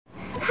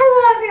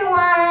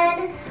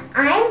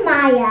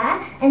Maia,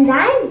 and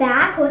I'm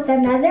back with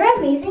another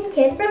amazing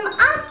kit from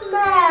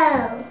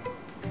Osmo!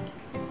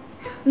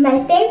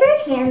 My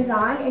favorite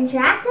hands-on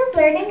interactive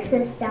learning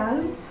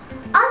system,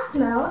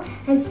 Osmo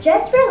has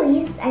just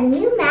released a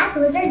new Math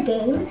Wizard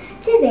game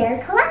to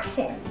their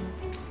collection.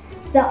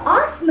 The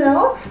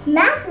Osmo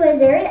Math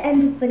Wizard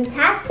and the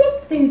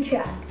Fantastic Food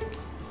Truck.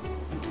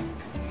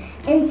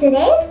 In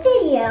today's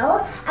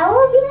video, I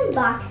will be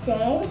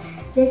unboxing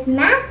this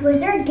Math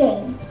Wizard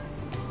game.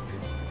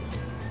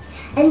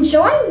 And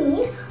join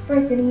me for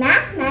some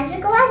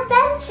mathmagical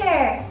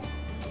adventure!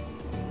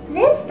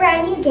 This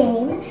brand new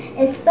game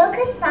is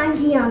focused on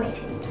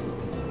geometry.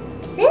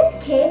 This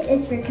kit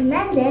is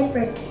recommended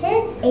for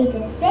kids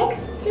ages 6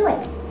 to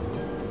 8.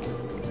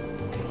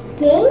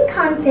 Gain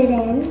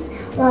confidence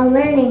while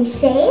learning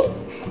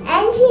shapes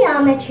and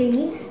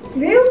geometry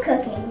through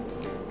cooking.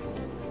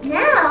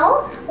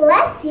 Now,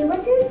 let's see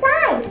what's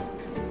inside.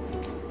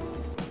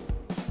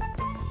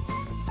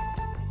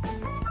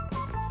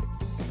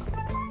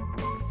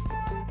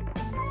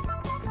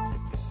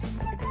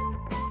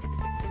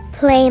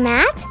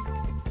 Playmat,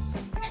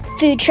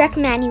 food truck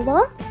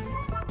manual,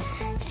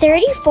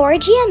 34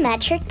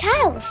 geometric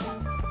tiles.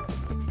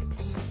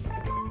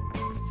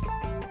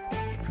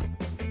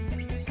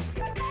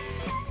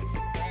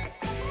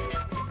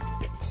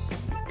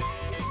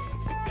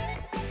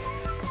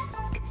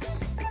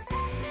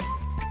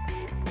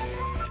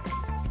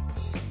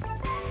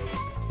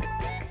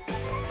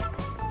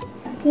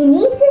 You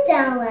need to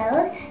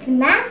download the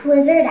Math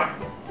Wizard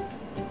app.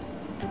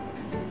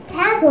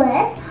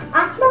 Tablet,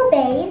 Osmo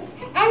Base,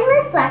 and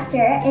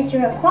Reflector is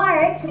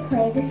required to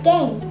play this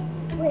game.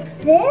 With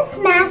this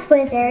Math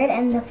Wizard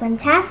and the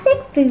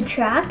Fantastic Food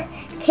Truck,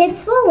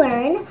 kids will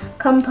learn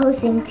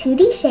composing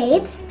 2D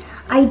shapes,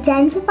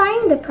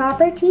 identifying the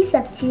properties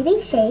of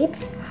 2D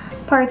shapes,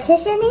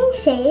 partitioning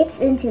shapes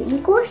into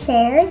equal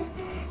shares,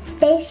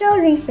 spatial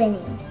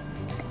reasoning.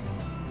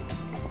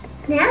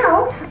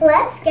 Now,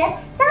 let's get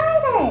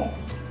started!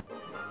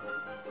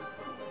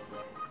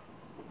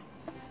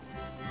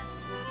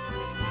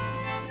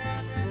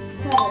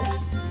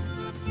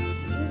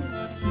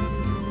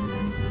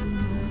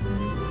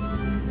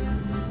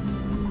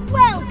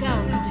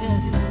 Welcome to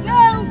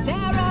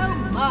Spellbarrow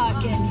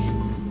Market.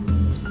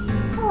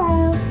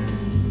 Hello.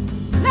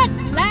 Let's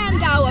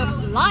land our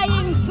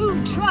flying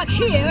food truck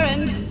here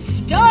and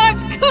start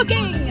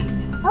cooking.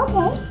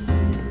 Okay.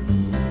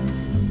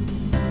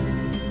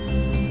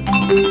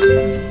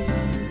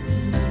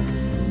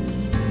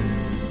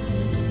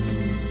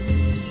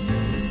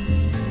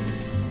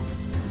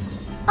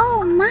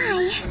 Oh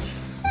my,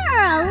 there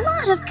are a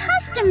lot of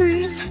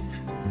customers.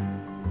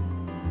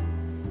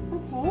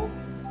 Okay.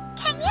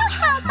 Can you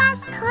help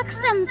us cook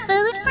some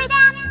food for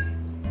them?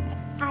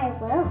 I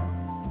will.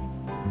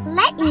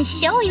 Let me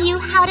show you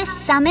how to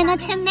summon a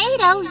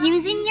tomato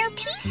using your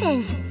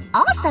pieces,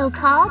 also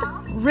called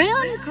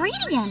rune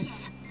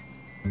ingredients.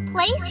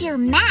 Place your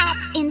mat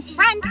in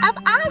front of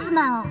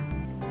Osmo.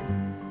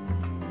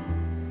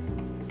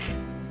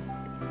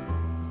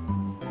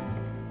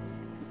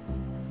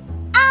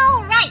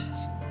 All right.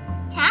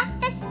 Tap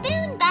the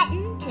spoon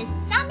button to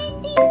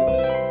summon the...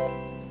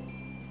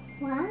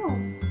 Wow,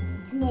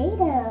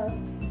 tomato.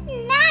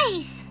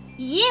 Nice!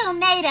 You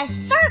made a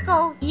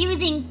circle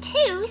using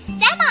 2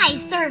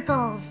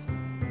 semicircles.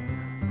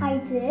 I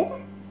did?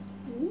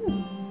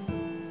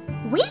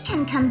 We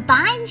can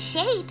combine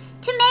shapes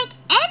to make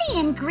any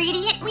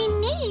ingredient we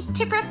need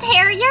to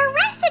prepare your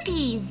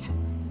recipes.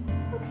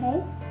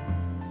 Okay.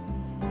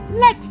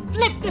 Let's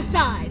flip the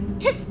sign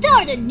to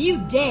start a new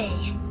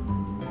day.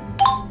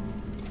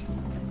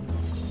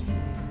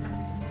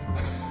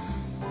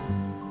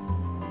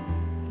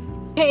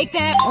 Take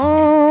that.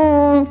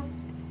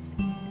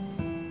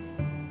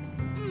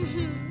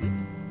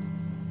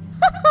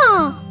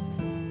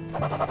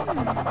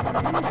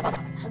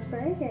 A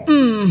burger.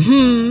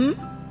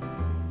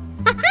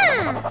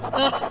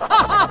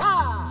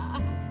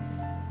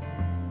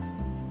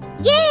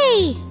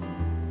 Yay!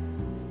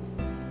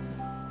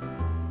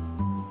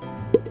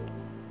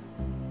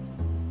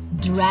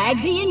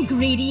 Drag the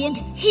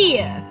ingredient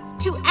here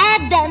to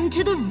add them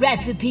to the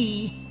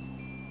recipe.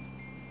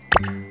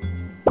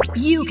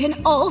 You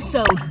can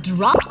also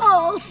drop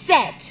all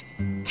set.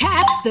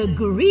 Tap the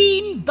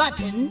green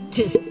button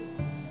to...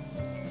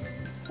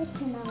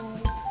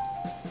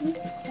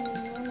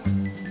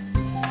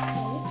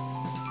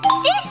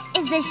 This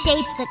is the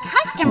shape the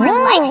customer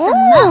likes the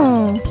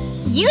most.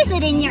 Use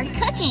it in your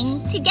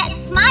cooking to get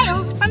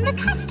smiles from the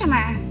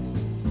customer.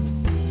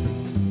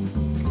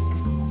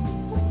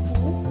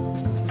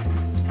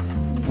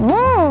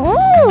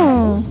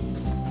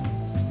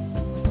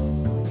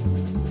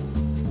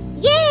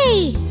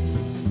 Yay!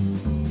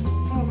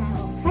 And I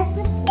will press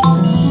this.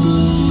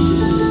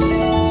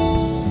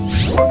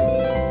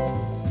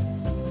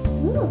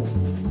 Ooh,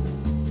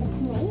 a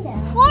tomato.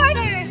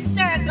 Quarter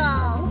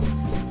circle.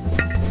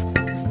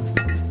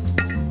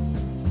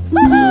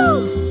 Woohoo!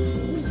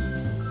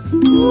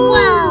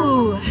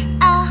 Whoa!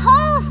 A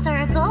whole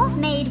circle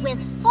made with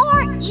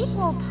 4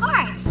 equal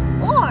parts,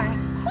 or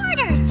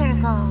quarter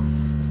circles.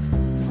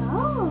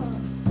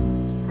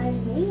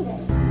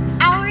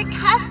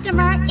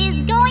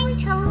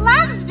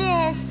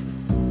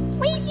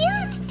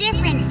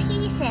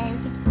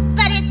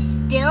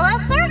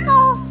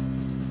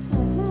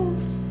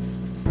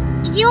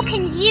 You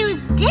can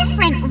use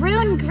different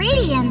rune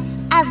ingredients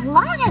as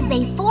long as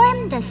they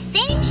form the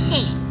same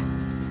shape.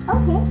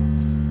 Okay.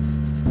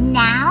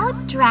 Now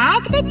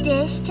drag the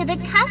dish to the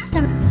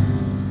custom.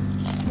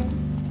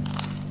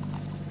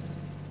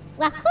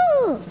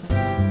 Wahoo!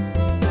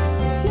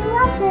 She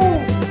loves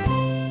it.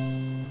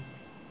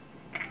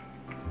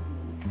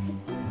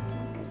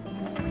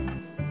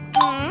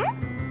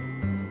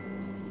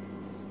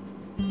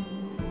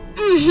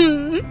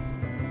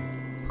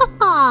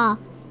 Ha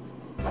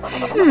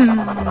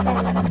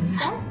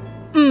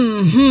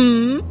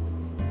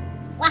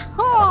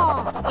Wahoo!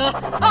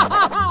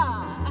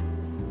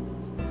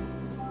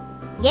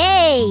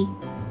 Yay!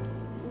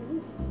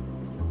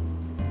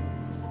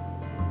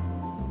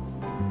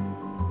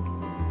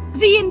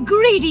 The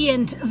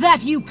ingredient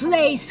that you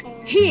place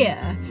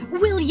here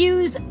will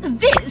use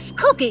this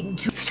cooking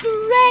tool.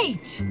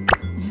 Great!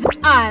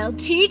 I'll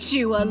teach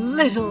you a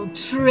little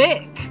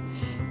trick.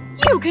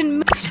 You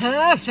can...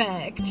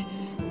 Perfect!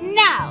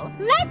 Now,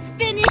 let's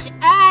finish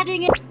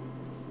adding it.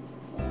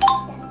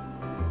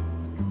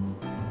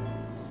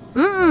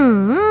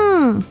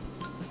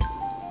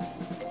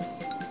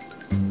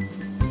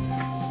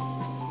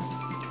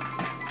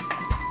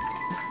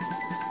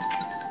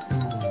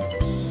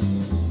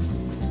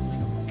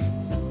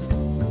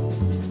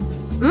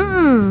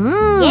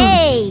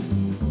 Yay!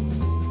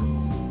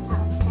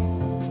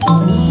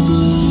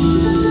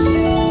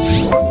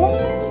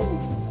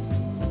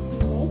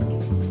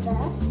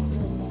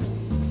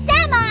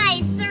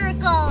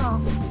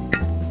 Semicircle!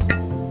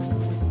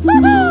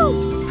 Woohoo!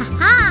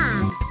 Ha-ha!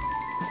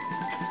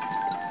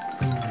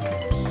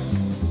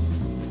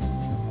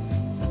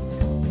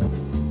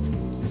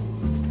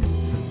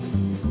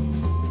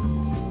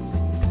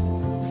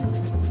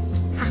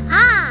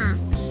 Ha-ha!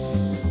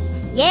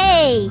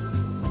 Yay!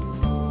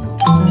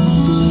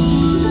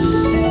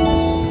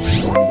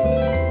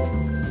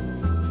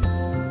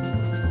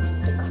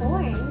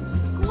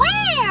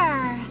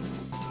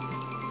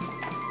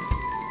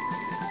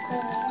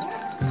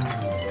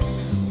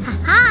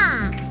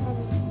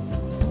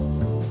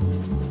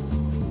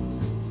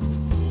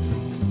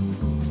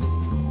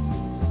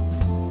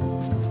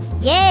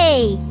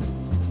 Yay!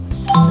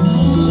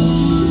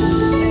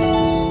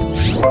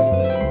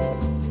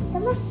 The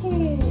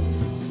mushroom.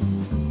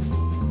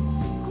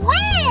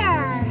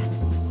 Square!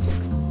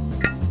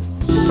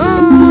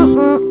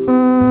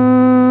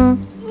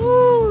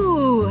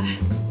 Ooh!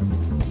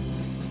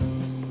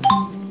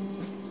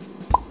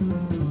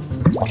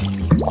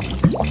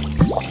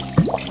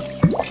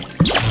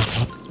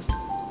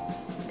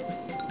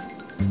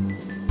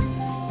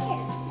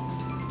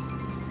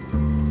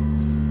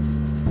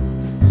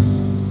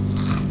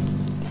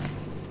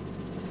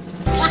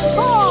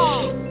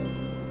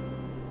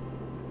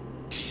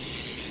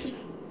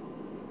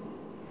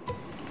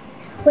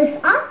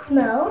 With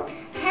Osmo,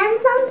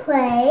 hands-on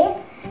play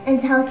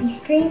and healthy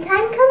screen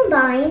time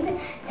combined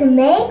to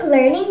make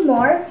learning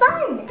more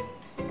fun.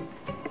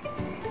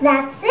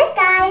 That's it,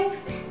 guys.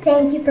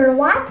 Thank you for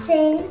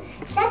watching.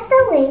 Check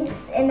the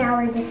links in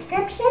our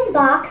description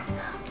box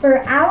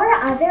for our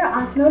other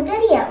Osmo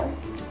videos.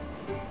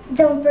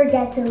 Don't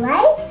forget to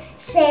like,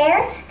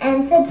 share,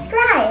 and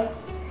subscribe.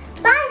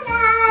 Bye, guys.